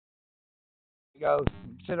Go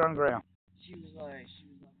sit on the ground. She was like,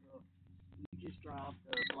 you just drive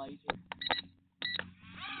the Blazer.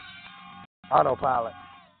 Autopilot.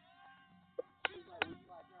 She was like, would you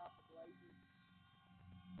like drive the Blazer?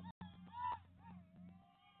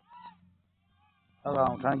 Hold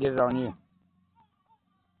on, I'm trying to get it on you. Is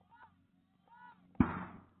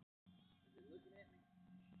it looking at me?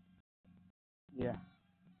 Yeah.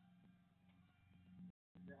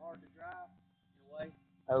 Is it hard to drive in a way?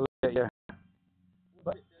 Oh, yeah.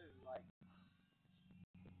 What's it do? Like,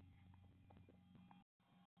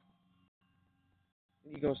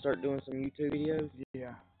 you gonna start doing some YouTube videos?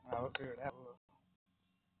 Yeah. I'll figure that out.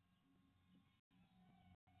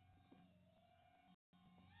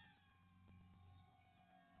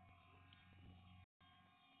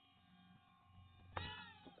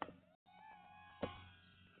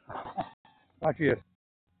 Watch this.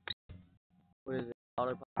 What is it?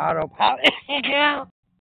 Autopilot? Autopilot. Yeah.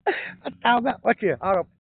 What's all about? Watch this. Auto.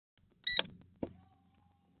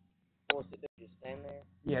 What's it do? Just stand there?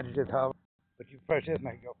 Yeah, to just hover. But you press this,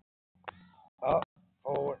 make it go up,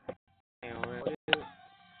 forward. Hang on, what is it?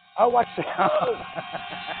 Oh, watch this.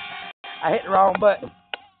 I hit the wrong button.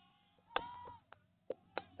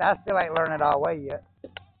 I still ain't learning it all the way yet.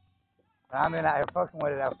 But I'm in out here fucking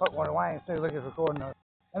with it. I was fucking with Wayne too. Look, it's recording us.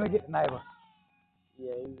 Let me get the neighbor.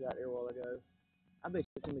 Yeah, he was out there a while ago. I bet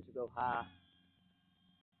you think it should go high.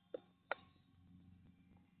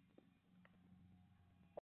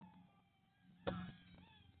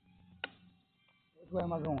 Which way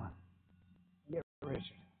am I going? Get Richard.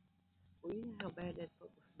 Well, you know how bad that fuck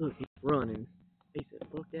was. Look, he's running. He said,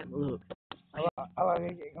 fuck that, but look. Oh,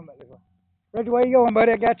 come back this way. Richard, where you going,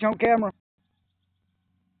 buddy? I got you on camera.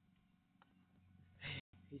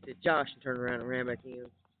 He said, Josh, and turned around and ran back in.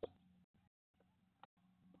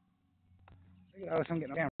 I was getting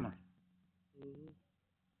on camera. Mm-hmm.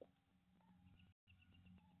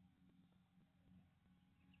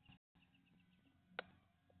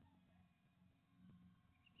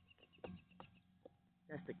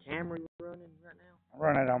 That's the camera you're running right now? I'm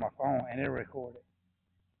running it on my phone, and it'll record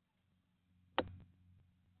it.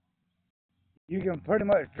 You can pretty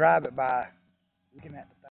much drive it by looking at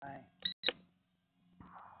the thing.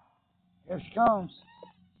 Here she comes.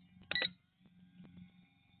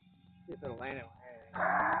 It's gonna land on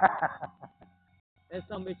her. That's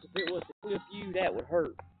some bitch, if it was to clip you, that would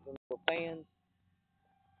hurt. The little fans.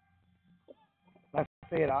 Like I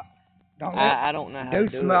said, I don't know how to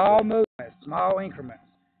do it. Small movements, small increments.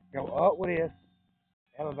 Go up with this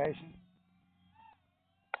elevation.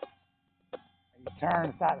 And you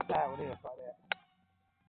turn side to side with this like that.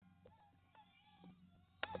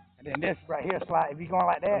 And then this right here slide. If you're going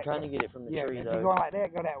like that, I'm trying to get it from the tree, if though. you're going like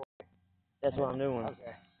that, go that way. That's what I'm doing.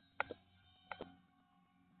 Okay.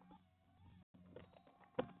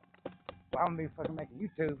 Well, I'm gonna be fucking making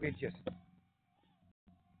YouTube videos.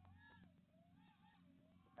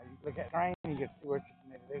 Now you look at the train, you can see what you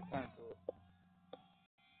can do. Turn to it.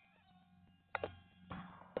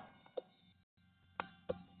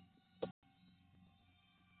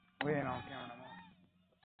 We ain't on camera no more.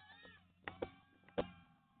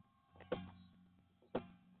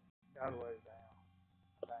 The other way down.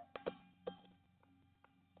 Okay.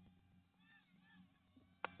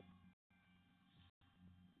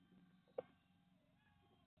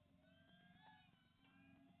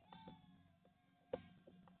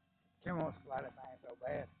 Kim wants to slide that thing so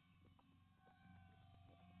bad.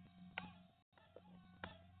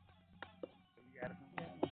 You got it from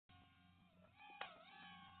camera.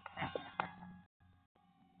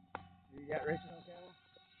 You got Richard on camera?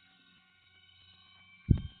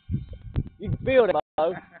 You can feel it, bro. Where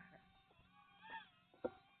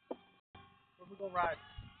we gonna ride?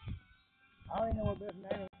 I don't even know what this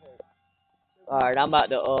name is for. Alright, I'm about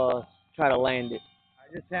to try to land it. I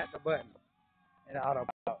just tapped the button and the autopilot.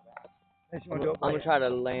 Unless you want to do it I'm gonna try to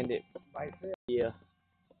land it. by itself. Yeah.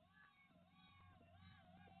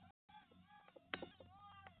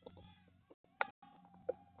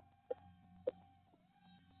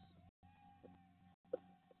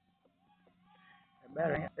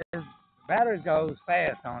 The battery goes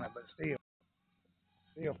fast on it, but still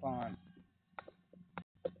fun.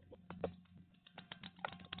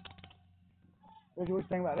 What you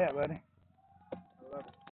think about that, buddy? I love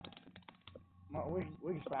it. Well,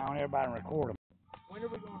 we can spy on everybody and record them. When are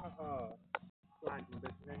we gonna fly from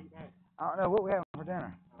Cincinnati back? I don't know what we having for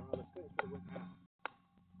dinner. Let's put it with now.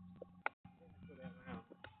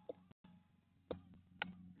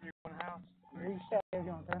 You want a house? You can stay if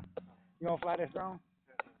you want to. You want to fly this drone?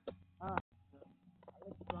 Huh? I'll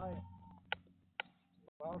let you fly it.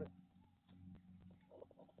 Bought it.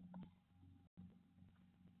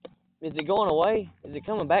 Is it going away? Is it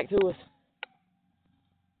coming back to us?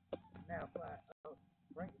 Now flat.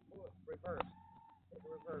 Bring it reverse. Hit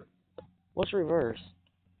reverse. What's reverse?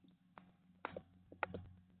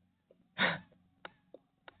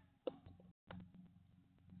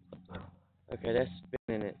 Okay, that's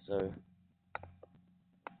spinning it, so.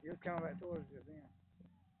 You're coming back towards you then.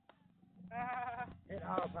 Hit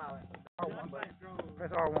autopilot. R1 button.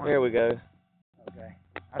 Press R1. There we go. Okay.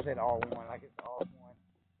 I said R1 like it's R1.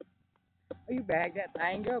 Oh, you bagged that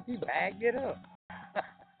thing up. You bagged it up.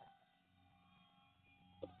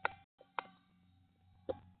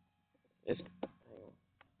 It's.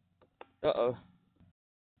 Uh-oh.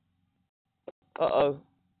 Uh-oh.